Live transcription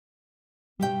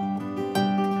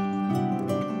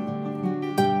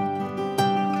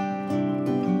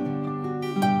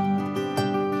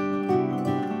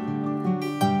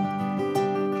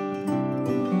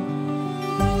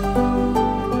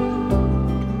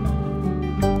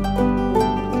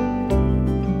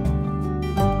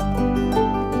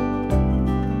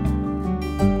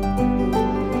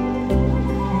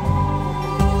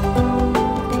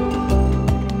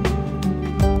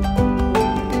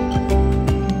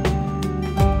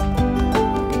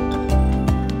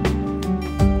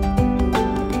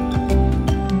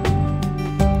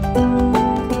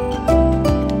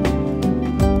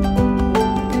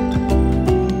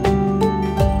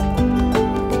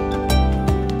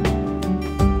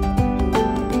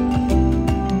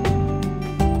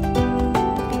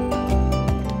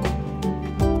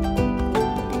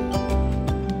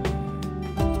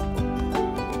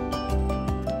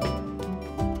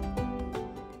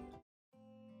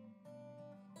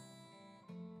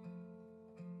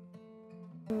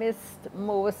Missed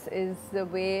most is the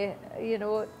way,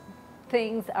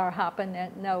 things are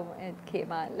happening now in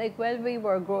Cayman. Like when we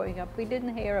were growing up, we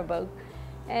didn't hear about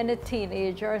any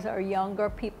teenagers or younger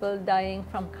people dying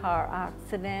from car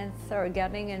accidents or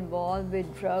getting involved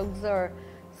with drugs or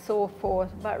so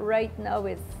forth. But right now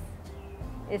it's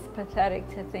pathetic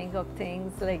to think of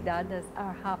things like that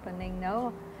are happening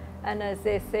now. And as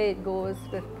they say, it goes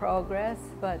with progress,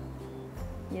 but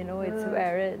it's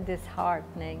very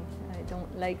disheartening. I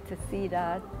don't like to see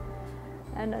that.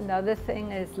 And another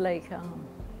thing is like,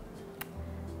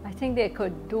 I think they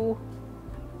could do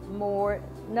more.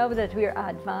 Now that we're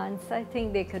advanced, I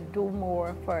think they could do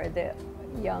more for the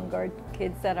younger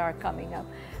kids that are coming up.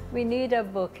 We need a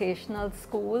vocational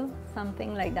school,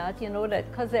 something like that,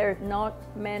 that because there are not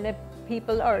many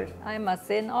people, or I must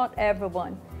say not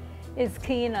everyone, is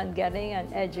keen on getting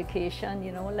an education,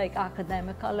 like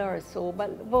academical or so,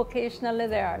 but vocationally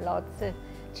there are lots of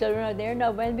children out there.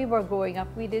 Now, when we were growing up,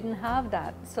 we didn't have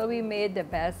that, so we made the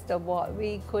best of what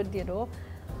we could,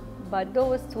 but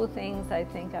those two things I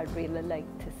think I'd really like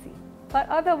to see. But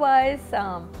otherwise,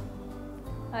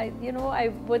 I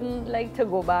wouldn't like to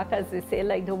go back, as they say,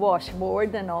 like the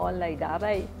washboard and all like that.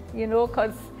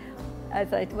 Because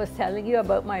as I was telling you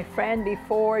about my friend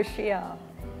before,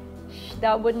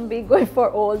 that wouldn't be good for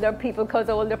older people, because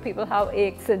older people have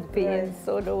aches and pains,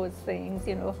 so those things,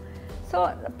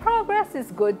 So progress is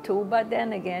good too, but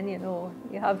then again,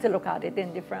 you have to look at it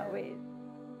in different ways.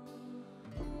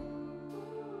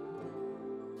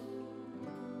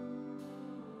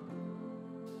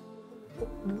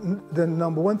 The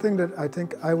number one thing that I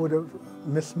think I would have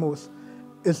missed most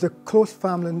is the close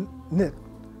family knit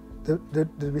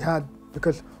that we had,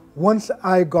 because once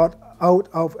I got out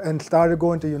of and started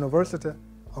going to university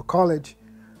or college,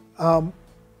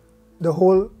 the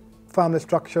whole family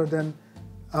structure then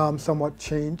somewhat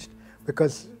changed,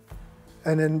 because,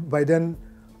 and then by then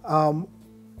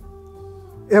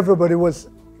everybody was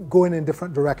going in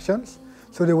different directions,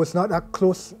 so there was not that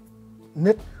close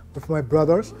knit with my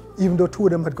brothers, even though two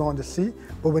of them had gone to sea.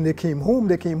 But when they came home,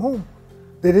 they came home.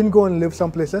 They didn't go and live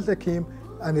someplace else. They came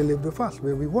and they lived with us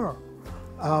where we were.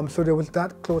 So there was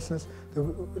that closeness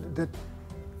that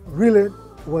really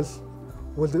was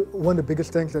one of the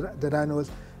biggest things that I know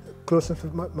is closeness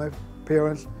with my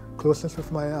parents, closeness with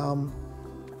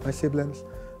my siblings,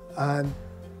 and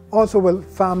also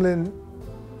family and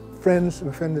friends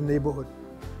within the neighborhood,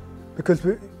 because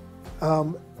we.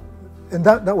 And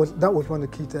that was one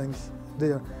of the key things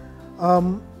there.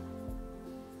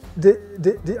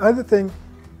 The other thing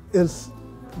is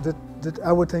that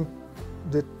I would think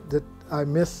that I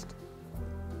missed.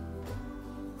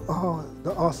 Oh,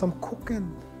 the awesome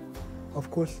cooking.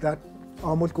 Of course, that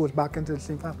almost goes back into the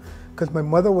same family, because my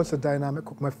mother was a dynamic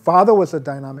cook. My father was a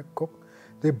dynamic cook.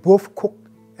 They both cooked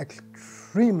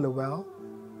extremely well.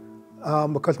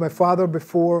 Because my father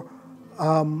before.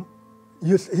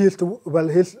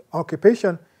 His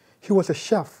occupation, he was a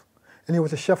chef, and he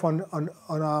was a chef on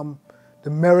the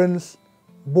Marin's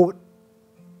boat.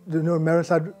 Marin's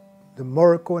had the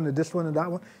Morocco and this one and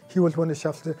that one. He was one of the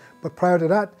chefs there. But prior to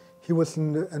that, he was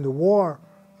in the war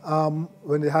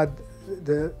when they had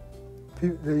the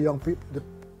young people, the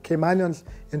Caymanians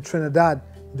in Trinidad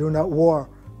during that war.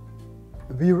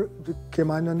 The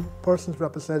Caymanian persons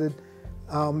represented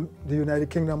the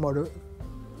United Kingdom or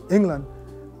England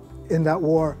in that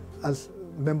war as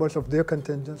members of their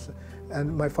contingents,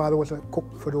 and my father was a cook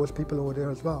for those people over there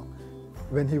as well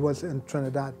when he was in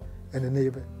Trinidad in the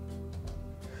Navy.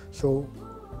 So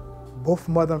both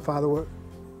mother and father were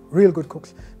real good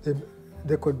cooks.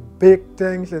 They could bake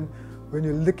things, and when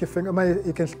you lick your finger,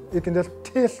 you can just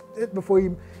taste it before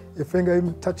your finger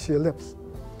even touches your lips,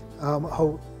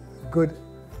 how good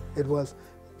it was.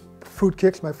 Fruit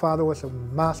cakes, my father was a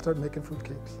master at making fruit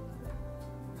cakes.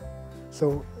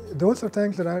 So those are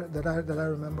things that I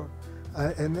remember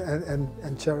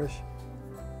and cherish.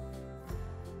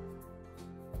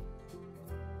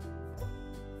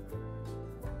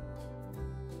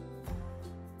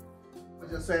 I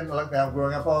was just saying, like I'm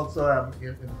growing up also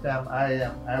in Tam,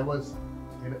 I was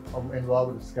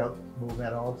involved with the Scout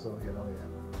movement also,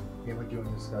 Came a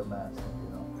junior Scout master,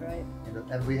 Right.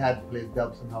 And we had played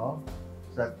Dobson Hall,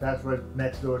 so that's right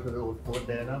next door to the old fort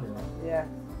there now, Yeah.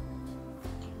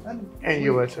 And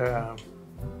you was a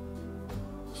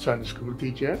Sunday school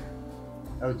teacher?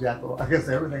 I was jack of, I guess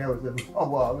everything I was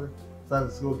involved with.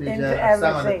 Sunday school teacher, Into I sang on the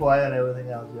everything. choir and everything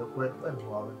else. Quite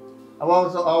involved. I've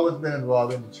always been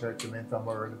involved in the church. From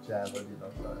early childhood,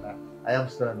 so I am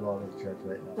still involved in the church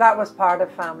right now. That was part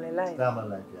of family life. Family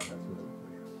life, yeah, that's what it was.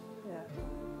 Yeah,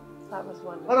 that was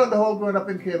wonderful. But on the whole, growing up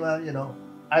in Cayman,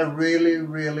 I really,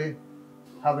 really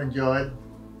have enjoyed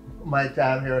my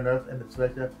time here on Earth, and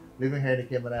especially living here in the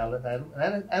Cayman Islands,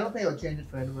 I don't think I'll change it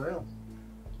for anywhere else.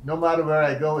 No matter where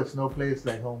I go, it's no place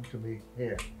like home to me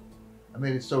here. I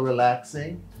mean, it's so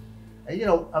relaxing. And you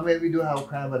know, I mean, we do have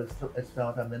crime, but it's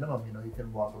down to a minimum. You know, you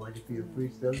can walk around, you feel free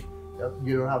still.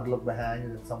 You don't have to look behind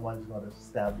you that someone's going to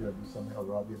stab you or do something or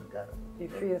rob you. Kind of. You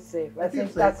feel safe. I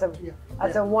think safe.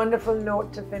 that's a wonderful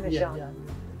note to finish on. Yeah.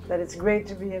 That it's great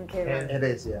to be in Cayman. It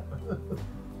is, yeah.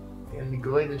 And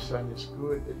going to Sunday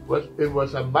school, it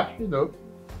was a must, you know.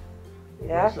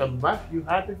 Yeah. It was a must. You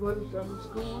had to go to Sunday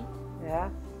school. Yeah.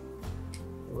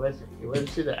 It wasn't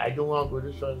say that I don't want to go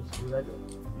to Sunday school. I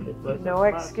don't. It was No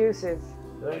excuses.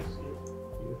 No excuse.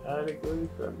 You had to go to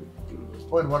Sunday school.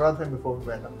 Oh, and one other thing before we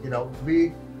went up, you know,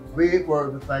 we were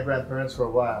with my grandparents for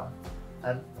a while,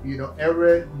 and you know,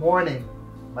 every morning,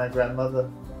 my grandmother,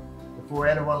 before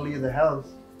anyone leave the house,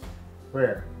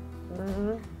 prayer.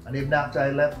 Mm-hmm. And even after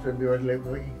I left, and we were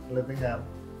living out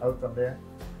from there,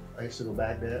 I used to go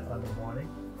back there on the morning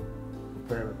to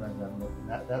pray with my grandmother.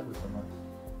 That was the month.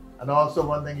 And also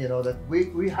one thing, you know, that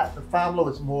we had, the family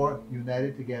was more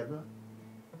united together,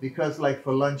 because like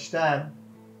for lunchtime,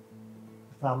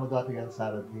 the family got together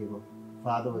sat at the table.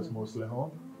 Father was mostly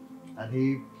home, and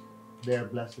he there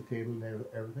blessed the table and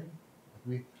everything.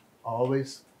 We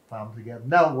always family together.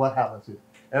 Now what happens is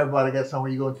everybody gets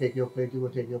somewhere, you go and take your plate, you go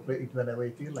take your plate, eat whenever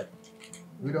you feel like.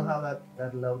 We don't have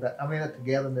that love, that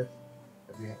togetherness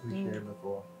that we shared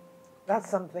before. That's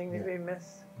something that we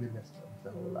miss. We missed them the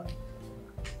whole lot.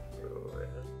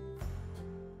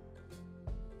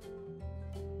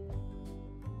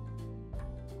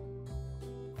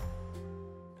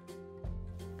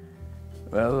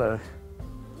 Well,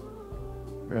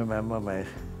 remember my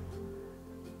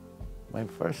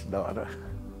first daughter,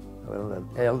 well,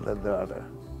 the elder daughter,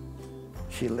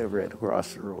 she lived right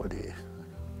across the road here.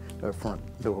 Her front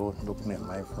door, looking at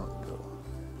my front door.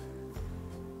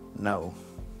 No.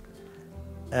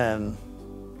 And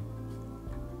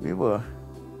we were,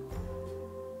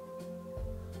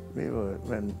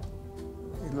 when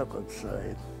we look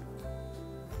outside,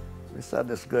 we saw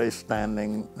this guy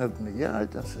standing out in the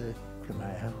yard. I said, "Can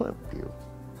I help you?"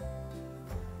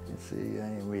 You see, I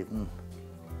ain't waiting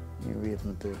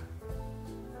to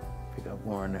pick up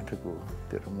Warner to go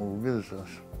to the movies.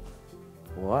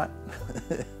 What?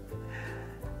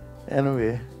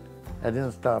 Anyway, I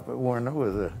didn't stop at Warner.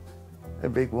 Was a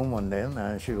big woman then,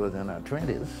 and she was in her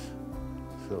 20s.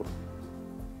 So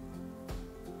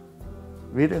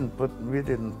we didn't put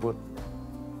really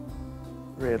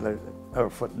our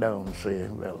foot down,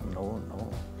 saying, "Well, no."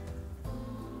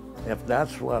 If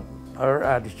that's what our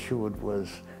attitude was,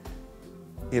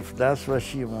 if that's what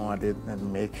she wanted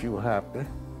and makes you happy,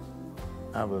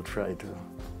 I will try to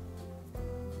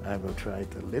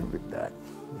live with that,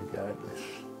 regardless.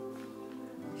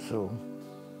 So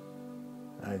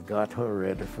I got her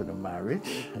ready for the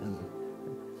marriage, and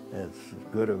as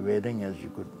good a wedding as you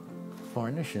could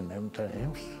furnish in them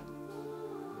times,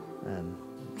 and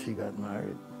she got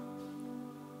married.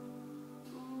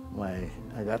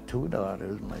 I got two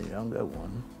daughters. My younger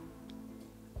one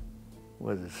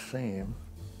was the same.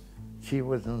 She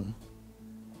wasn't,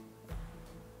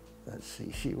 let's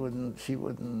see, she wasn't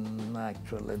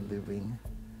actually living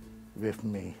with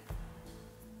me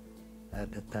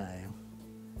at the time.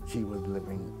 She was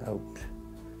living out.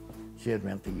 She had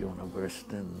went to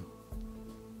university, and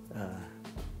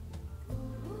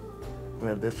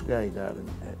well, this guy got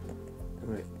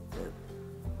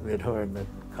with her that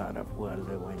caught up while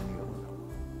they were in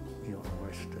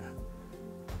university.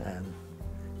 And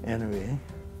anyway,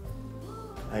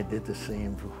 I did the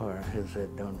same for her as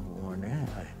I'd done for Warner.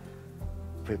 I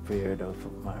prepared her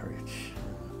for marriage.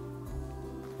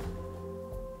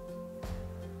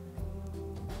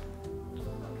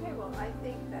 Okay, well, I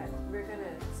think that we're going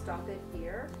to stop it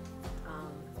here.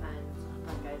 And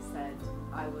like I said,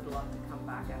 I would love to come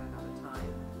back at another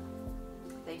time.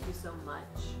 Thank you so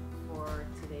much for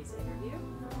today's interview.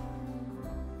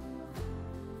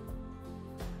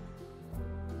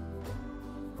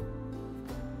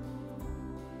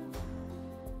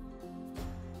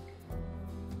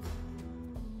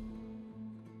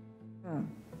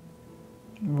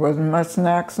 Wasn't much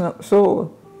snacks,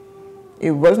 so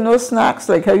it wasn't no snacks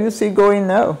like how you see going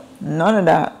now. None of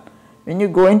that. When you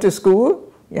go into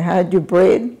school, you had your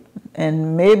bread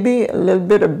and maybe a little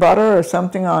bit of butter or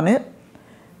something on it.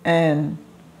 And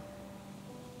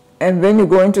when you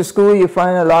go into school, you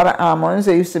find a lot of almonds.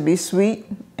 They used to be sweet.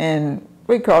 And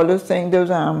what do you call those things? Those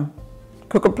not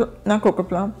cocoa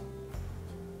plum.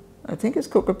 I think it's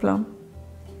cocoa plum.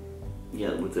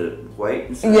 Yeah, with the white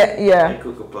inside. Yeah. And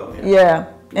cocoa plum.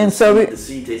 Yeah. And so the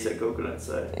seed tastes like coconut,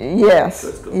 so. yes, So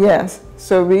it's good. yes.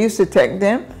 So we used to take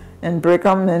them and break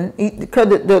them and eat, because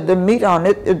the meat on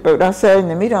it, but I say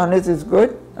the meat on it is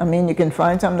good. I mean, you can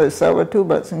find some that's sour too,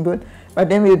 but it's good. But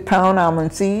then we'd pound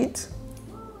almond seeds,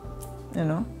 you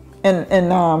know.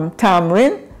 And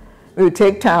tamarind, we would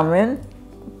take tamarind,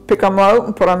 pick them out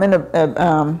and put them in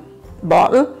a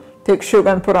bottle, take sugar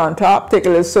and put on top, take a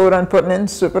little soda and put it in,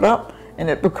 soup it up, and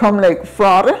it become like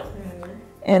frothy.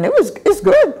 And it's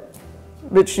good,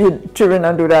 which children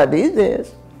don't do that these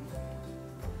days.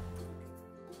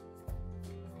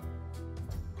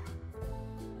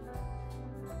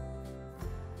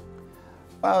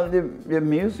 Well, the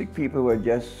music people were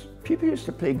people used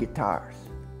to play guitars.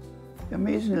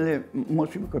 Amazingly,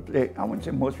 most people could play, I wouldn't say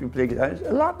most people play guitars,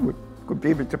 a lot could be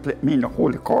able to play,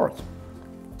 hold the chords.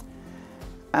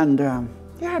 And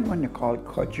they had one they called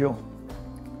Kojo.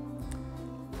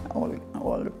 All the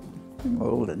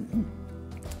old, and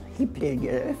he played,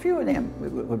 a few of them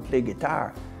would play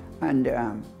guitar. And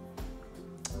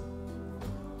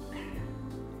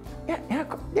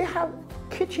they have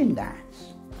kitchen dance.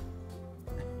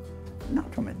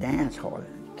 Not from a dance hall,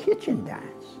 kitchen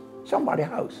dance. Somebody's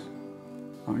house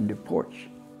on the porch.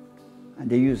 And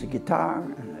they use a guitar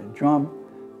and a drum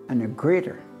and a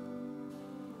grater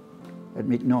that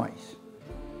make noise.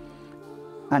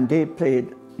 And they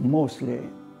played mostly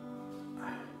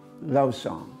love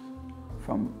songs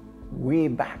from way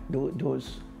back,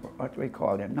 those, what do we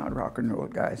call them, not rock and roll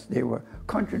guys, they were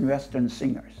country and western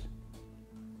singers.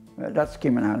 Well, that's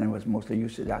Cayman Island was mostly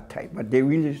used to that type, but they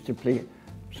really used to play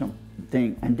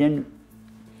something. And then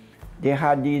they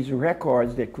had these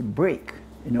records that could break.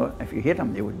 You know, if you hit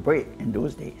them, they would break in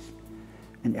those days.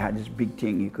 And they had this big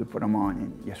thing you could put them on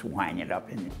and just wind it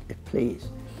up and it plays.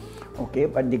 Okay,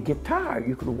 but the guitar,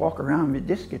 you could walk around with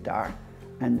this guitar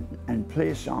and play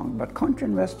a song, but country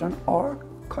and western or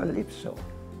calypso.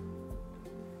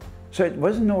 So it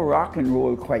wasn't no rock and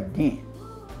roll quite then.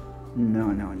 No.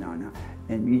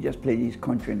 And we just play these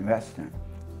country and western.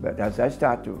 But as I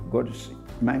started to go to see,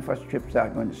 my first trip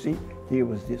started going to see, there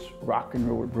was this rock and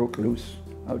roll broke loose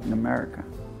out in America.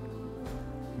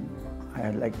 I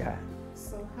had like that.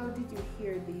 So how did you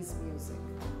hear these music?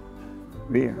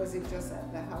 Where? Was it just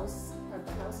at the house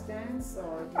dance,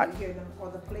 or did you hear them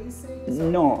other places?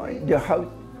 No, the house,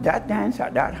 that dance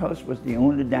at that house was the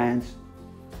only dance,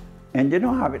 and they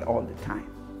don't have it all the time.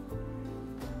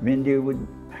 When they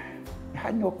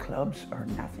had no clubs or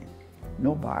nothing,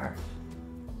 no bars.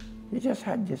 They just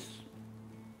had this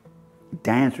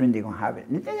dance when they're gonna have it.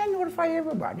 And they notify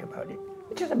everybody about it.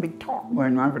 It's just a big talk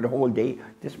going on for the whole day.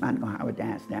 This man's gonna have a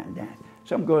dance.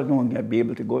 Some girls don't gonna be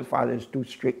able to go, father's too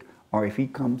strict, or if he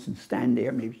comes and stand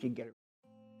there, maybe she get it.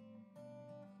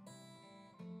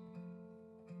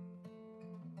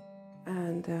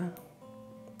 And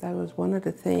that was one of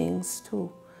the things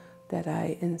too that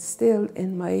I instilled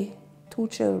in my two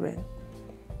children,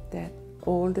 that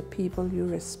all the people, you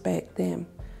respect them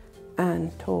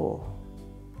and to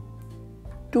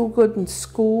do good in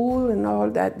school and all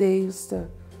that they used to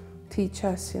teach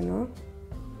us, you know.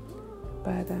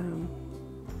 But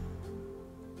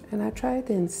and I tried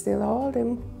to instill all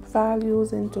them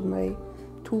values into my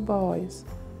two boys,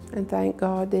 and thank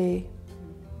God they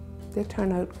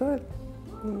turn out good.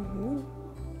 Mm-hmm.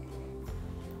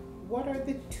 What are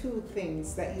the two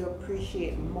things that you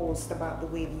appreciate most about the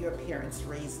way your parents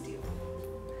raised you?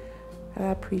 I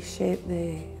appreciate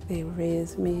they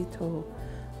raised me to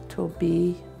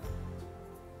be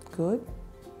good,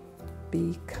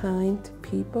 be kind to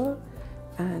people,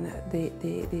 and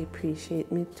they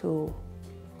appreciate me to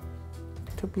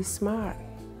be smart,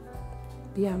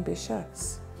 be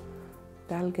ambitious.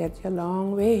 That'll get you a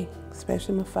long way.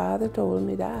 Especially my father told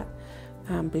me that.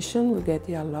 Ambition will get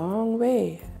you a long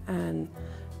way, and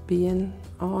being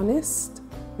honest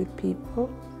with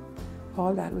people,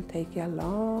 all that will take you a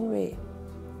long way.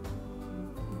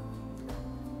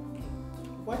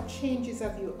 What changes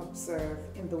have you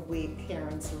observed in the way your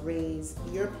parents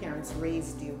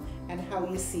raised you, and how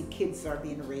you see kids are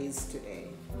being raised today?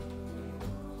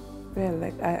 Well,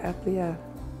 like I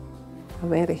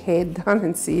went ahead down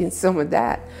and seeing some of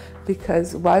that,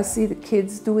 because what I see the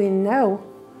kids doing now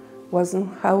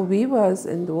wasn't how we was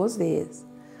in those days.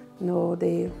 No,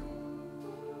 they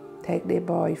take their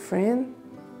boyfriend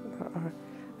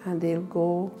and they'll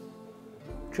go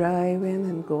driving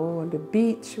and go on the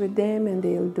beach with them, and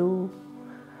they'll do,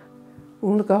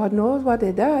 only God knows what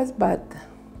it does, but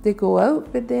they go out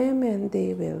with them and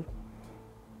they will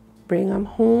bring them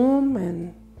home,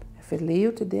 and if it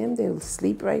leave to them, they'll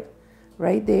sleep right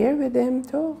there with them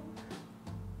too.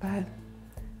 But,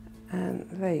 and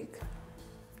like,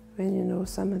 when you know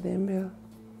some of them will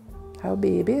how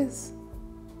baby is.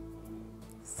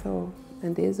 So,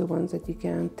 and they're the ones that you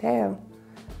can't tell.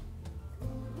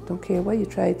 Don't care what you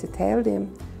try to tell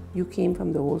them. You came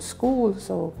from the old school,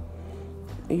 so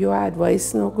your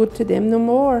advice no good to them no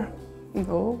more.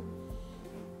 No.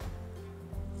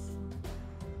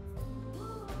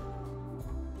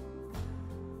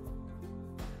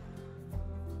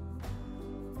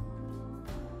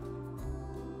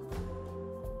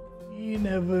 We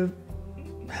never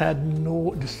had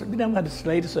we never had the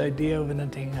slightest idea of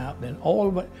anything happening.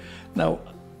 Now,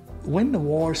 when the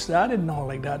war started and all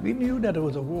like that, we knew that it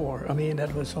was a war. I mean, that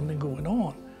there was something going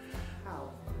on.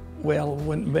 How? Well,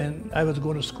 when I was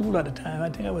going to school at the time, I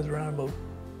think I was around about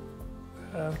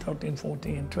 13,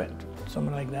 14, 12,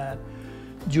 something like that,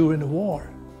 during the war.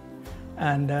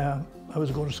 And I was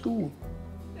going to school.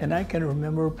 And I can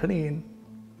remember playing,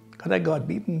 because I got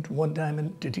beaten one time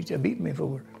and the teacher beat me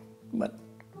for it. But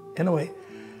anyway,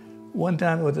 one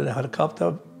time it was a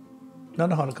helicopter,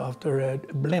 not a helicopter, a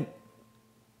blimp.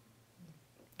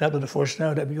 That was the first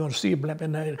time that we were going to see a blimp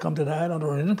and it come to the island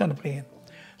or any kind of plane.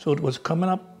 So it was coming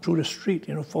up through the street,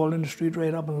 you know, falling the street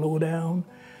right up and low down.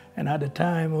 And at the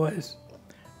time was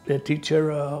the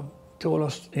teacher told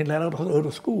us he let us out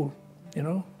of school, you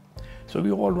know. So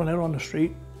we all went out on the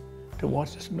street to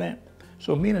watch this blimp.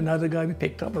 So me and another guy, we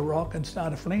picked up a rock and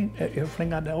started fling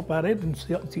out up at it, and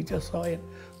the teacher saw it.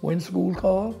 When school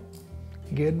called,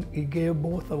 he gave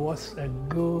both of us a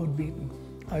good beating.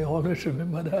 I always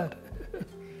remember that.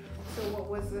 So what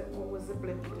was the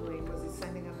blimp doing? Was it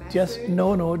sending a message?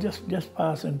 Just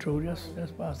passing through,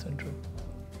 just passing through.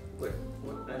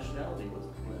 What nationality was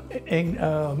the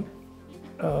blimp?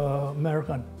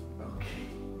 American. Okay.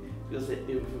 Because if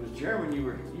it was German, you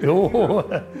were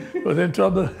was in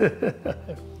trouble.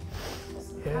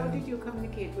 How did you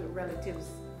communicate with relatives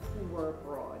who were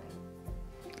abroad?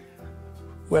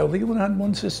 Well, we only had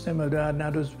one system of that, and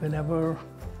that was whenever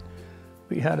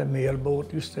we had a mail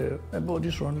boat. A boat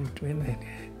used to run between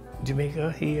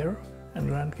Jamaica here and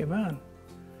Grand Cayman.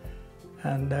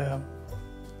 And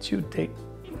she would take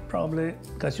probably,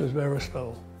 because she was very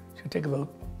slow, she would take about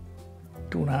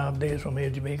 2.5 days from here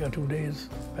to Jamaica, 2 days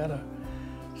better.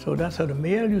 So that's how the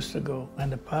mail used to go. And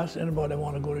the past, anybody that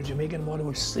wanted to go to Jamaica, anybody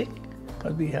was sick,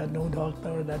 because we had no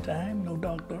doctor at that time, no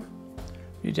doctor.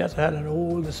 We just had an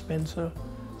old dispenser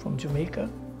from Jamaica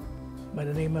by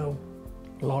the name of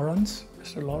Lawrence,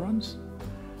 Mr. Lawrence.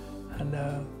 And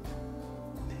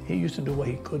he used to do what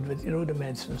he could with, you know, the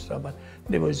medicine and stuff, but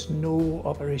there was no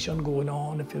operation going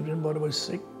on. If anybody was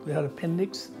sick, they had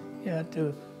appendix, you had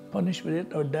to punish with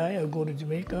it or die or go to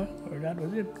Jamaica, or that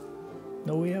was it.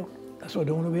 No way out. That's what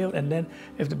the only way out. And then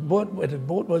if the boat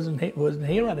wasn't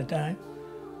here at the time,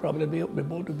 probably the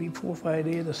boat would be 4 or 5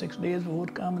 days or 6 days before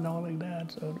it come and all like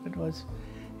that. So it was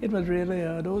really,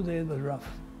 those days was rough,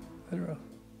 very rough.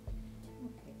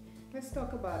 Okay. Let's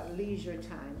talk about leisure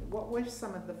time. What were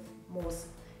some of the most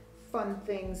fun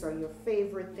things or your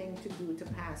favorite thing to do to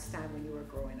pass time when you were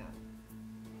growing up?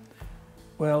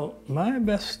 Well, my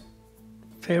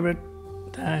favorite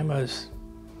time was,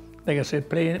 like I said,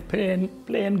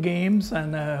 playing games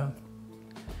and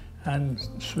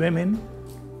swimming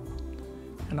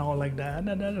and all like that.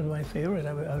 That was my favorite.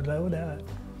 I love that.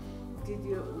 Did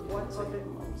you, what other?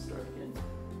 Start again.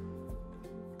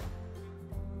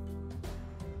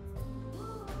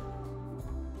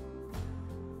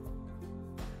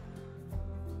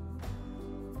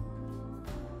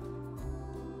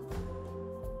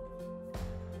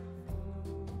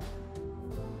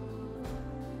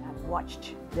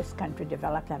 Watched this country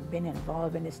develop. I've been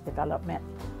involved in its development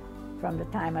from the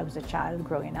time I was a child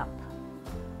growing up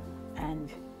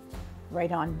and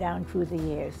right on down through the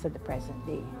years to the present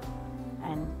day.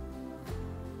 And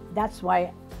that's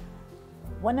why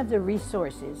one of the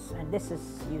resources, and this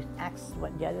is, you asked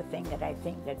what the other thing that I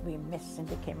think that we miss in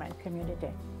the Cayman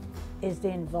community, is the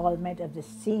involvement of the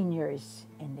seniors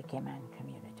in the Cayman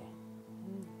community.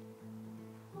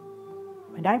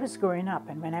 When I was growing up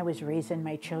and when I was raising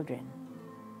my children,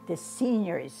 the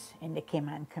seniors in the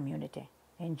Cayman community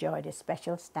enjoyed a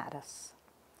special status.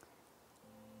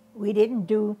 We didn't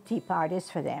do tea parties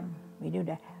for them, we do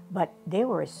that, but they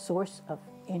were a source of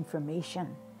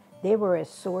information. They were a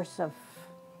source of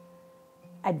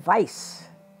advice.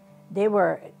 They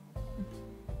were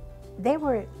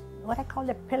what I call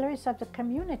the pillars of the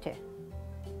community,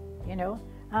 you know.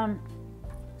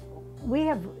 We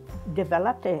have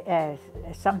developed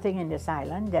something in this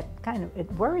island that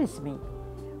it worries me,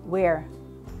 where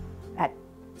at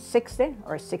 60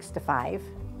 or 65,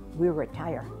 we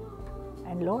retire.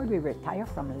 And Lord, we retire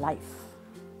from life,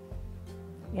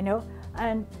 you know.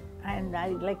 And and I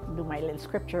like to do my little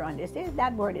scripture on this.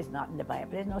 That word is not in the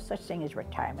Bible. There's no such thing as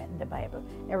retirement in the Bible.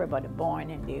 Everybody born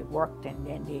and they worked and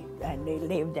then they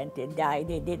lived and they died.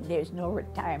 There's no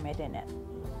retirement in it.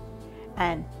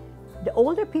 And the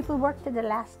older people worked to the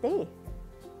last day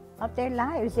of their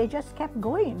lives. They just kept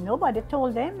going. Nobody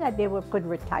told them that they could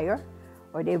retire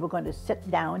or they were going to sit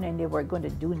down and they were going to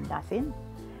do nothing.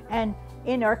 And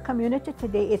in our community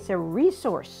today, it's a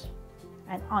resource,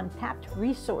 an untapped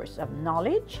resource of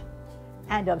knowledge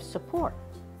and of support.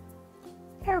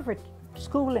 Every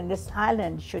school in this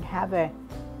island should have a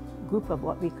group of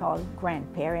what we call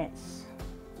grandparents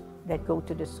that go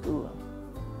to the school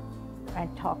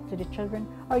and talk to the children,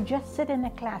 or just sit in a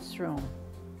classroom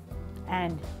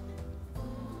and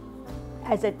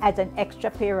as an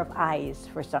extra pair of eyes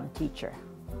for some teacher.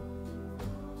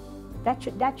 That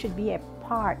should be a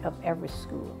part of every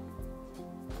school.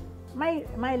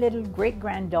 My little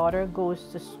great-granddaughter goes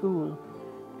to school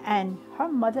and her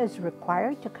mother is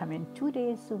required to come in 2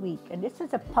 days a week, and this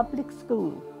is a public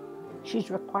school. She's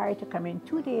required to come in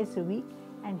 2 days a week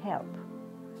and help,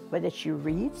 whether she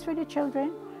reads for the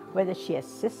children, whether she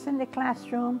assists in the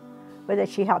classroom, whether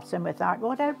she helps them with art,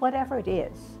 whatever it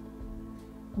is.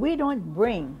 We don't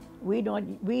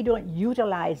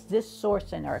utilize this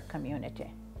source in our community.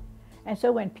 And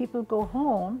so when people go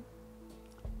home,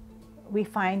 we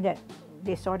find that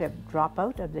they sort of drop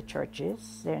out of the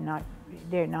churches.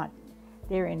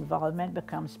 Their involvement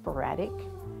becomes sporadic.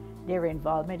 Their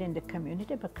involvement in the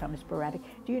community becomes sporadic.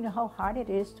 Do you know how hard it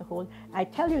is to hold? I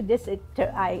tell you this,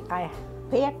 I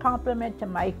pay a compliment to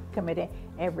my committee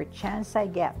every chance I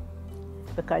get,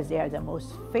 because they are the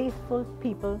most faithful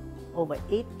people over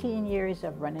 18 years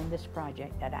of running this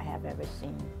project that I have ever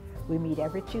seen. We meet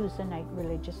every Tuesday night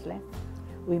religiously.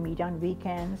 We meet on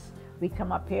weekends. We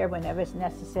come up here whenever it's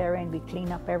necessary and we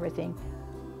clean up everything.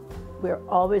 We're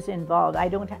always involved.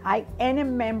 Any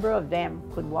member of them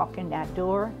could walk in that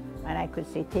door and I could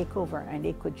say, take over, and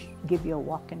they could give you a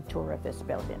walking tour of this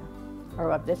building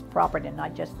or of this property,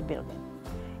 not just the building.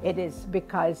 It is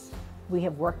because we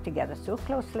have worked together so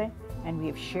closely and we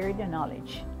have shared the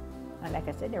knowledge. And like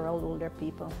I said, they're all older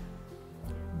people.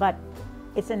 But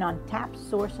it's an untapped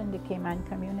source in the Cayman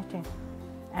community.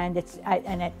 And it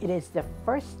is the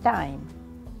first time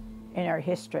in our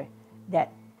history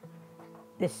that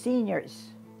the seniors,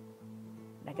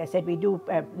 like I said, we do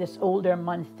this older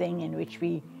month thing in which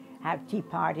we have tea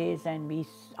parties and we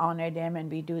honor them and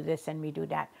we do this and we do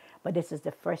that. But this is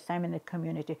the first time in the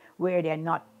community where they're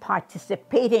not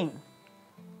participating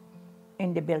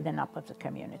in the building up of the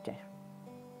community.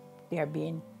 They're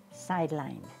being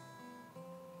sidelined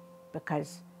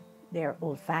because they're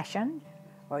old-fashioned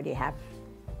or they have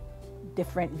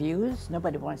different views.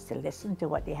 Nobody wants to listen to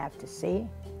what they have to say.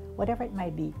 Whatever it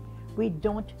might be, we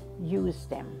don't use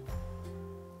them.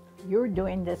 You're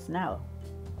doing this now,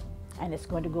 and it's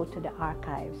going to go to the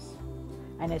archives,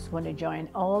 and it's going to join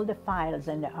all the files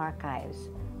in the archives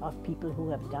of people who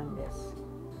have done this.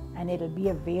 And it'll be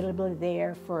available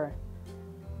there for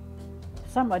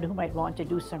somebody who might want to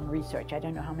do some research. I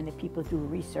don't know how many people do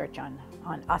research on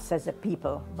us as a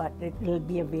people, but it'll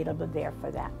be available there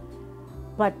for that.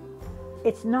 But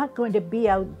it's not going to be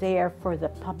out there for the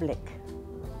public.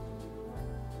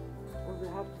 Well, we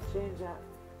have to change that.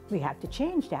 We have to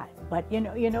change that. But you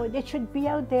know, it should be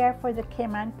out there for the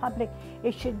Cayman public.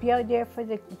 It should be out there for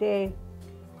the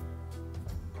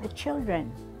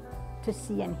children to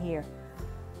see and hear.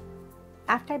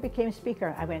 After I became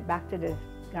speaker, I went back to the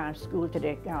school, to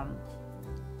the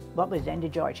what was then the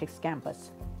George Hicks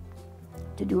campus,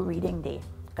 to do reading day,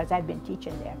 because I've been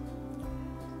teaching there.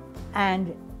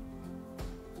 And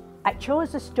I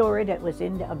chose a story that was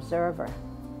in the Observer.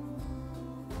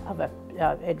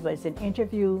 It was an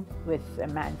interview with a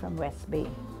man from West Bay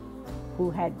who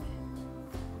had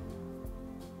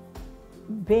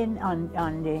been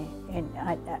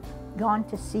gone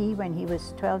to sea when he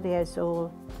was 12 years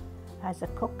old as a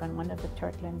cook on one of the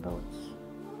Turtling boats.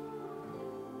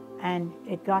 And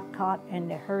it got caught in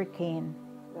the hurricane.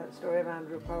 That story of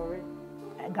Andrew Powery?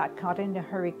 It got caught in the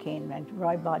hurricane, and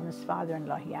Roy Bodden's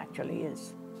father-in-law, he actually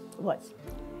was.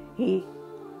 He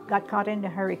got caught in the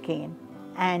hurricane,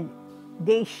 and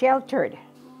they sheltered.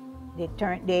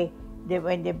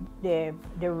 When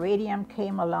the radium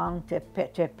came along to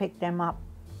pick them up,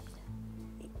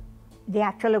 they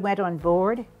actually went on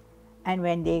board. And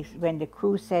when the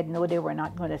crew said no, they were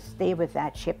not going to stay with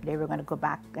that ship, they were going to go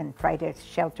back and try to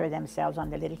shelter themselves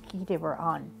on the little key they were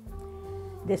on.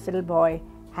 This little boy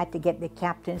had to get the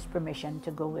captain's permission to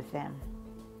go with them.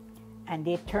 And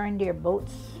they turned their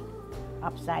boats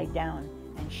upside down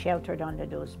and sheltered under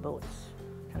those boats.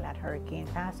 till that hurricane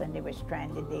passed, and they were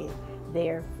stranded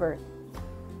there for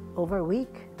over a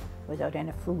week without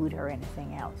any food or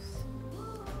anything else.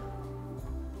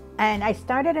 And I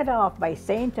started it off by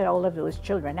saying to all of those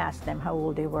children, asked them how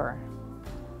old they were.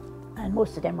 And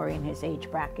most of them were in his age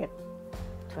bracket,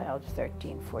 12,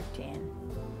 13, 14.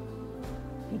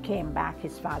 He came back,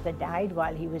 his father died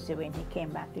while he was away, and he came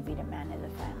back to be the man of the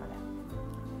family.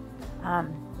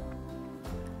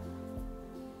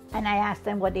 And I asked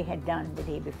them what they had done the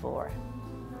day before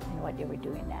and what they were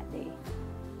doing that day.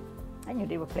 I knew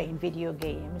they were playing video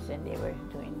games and they were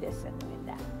doing this and doing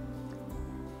that.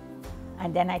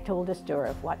 And then I told the story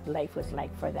of what life was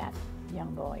like for that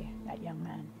young boy, that young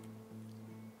man.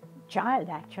 Child,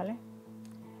 actually.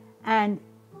 And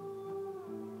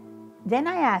then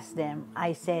I asked them,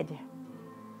 I said,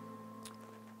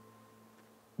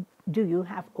 do you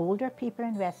have older people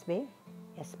in West Bay?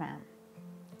 Yes, ma'am.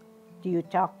 Do you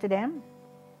talk to them?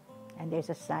 And there's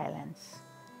a silence.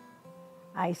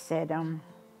 I said,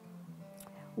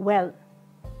 well,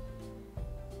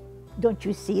 don't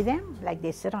you see them? Like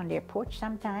they sit on their porch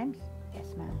sometimes? Yes,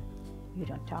 ma'am. You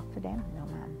don't talk to them? No,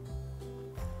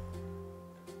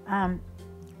 ma'am.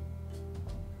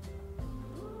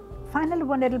 Finally,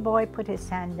 one little boy put his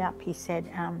hand up. He said,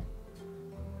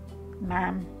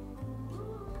 ma'am,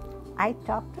 I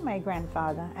talked to my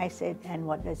grandfather. I said, and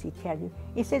what does he tell you?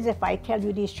 He says, if I tell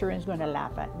you, these children's going to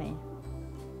laugh at me.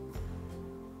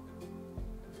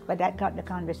 But that got the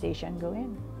conversation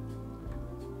going.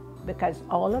 Because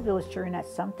all of those children at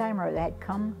some time or other had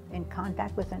come in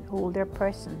contact with an older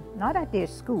person, not at their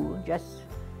school, just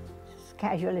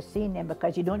casually seeing them,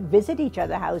 because you don't visit each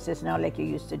other's houses now like you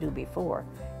used to do before.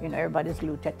 You know, everybody's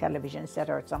glued to a television set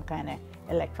or some kind of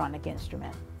electronic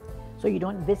instrument. So you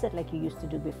don't visit like you used to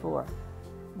do before.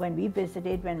 When I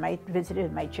visited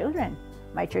with my children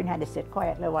had to sit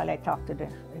quietly while I talked to the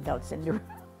adults in the room.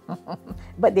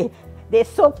 But they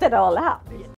soaked it all up.